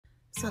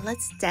So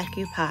let's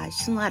decoupage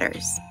some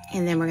letters,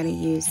 and then we're going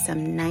to use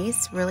some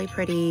nice, really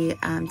pretty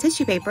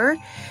tissue paper,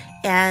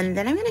 and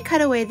then I'm going to cut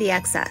away the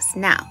excess.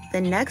 Now,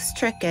 the next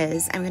trick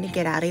is I'm going to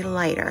get out a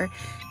lighter,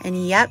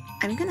 and yep,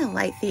 I'm going to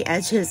light the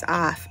edges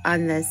off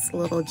on this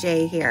little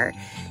J here.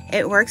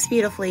 It works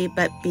beautifully,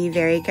 but be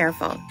very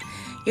careful.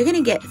 You're going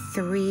to get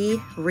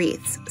 3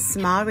 wreaths,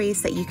 small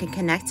wreaths that you can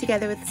connect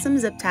together with some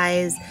zip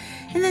ties,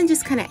 and then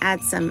just kind of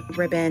add some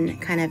ribbon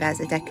kind of as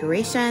a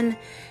decoration.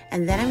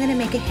 And then I'm going to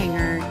make a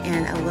hanger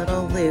and a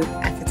little loop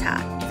at the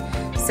top.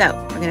 So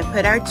we're going to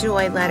put our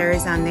joy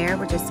letters on there.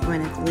 We're just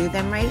going to glue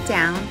them right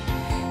down,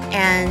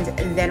 and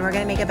then we're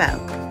going to make a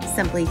bow.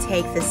 Simply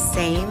take the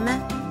same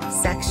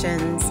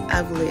sections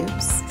of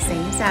loops,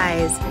 same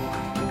size,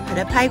 put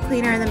a pipe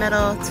cleaner in the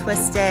middle,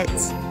 twist it,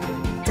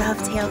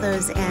 dovetail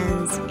those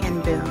ends,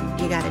 and boom,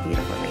 you got a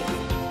beautiful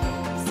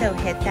wreath. So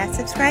hit that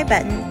subscribe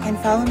button and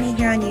follow me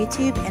here on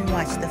YouTube and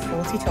watch the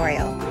full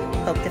tutorial.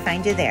 Hope to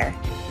find you there.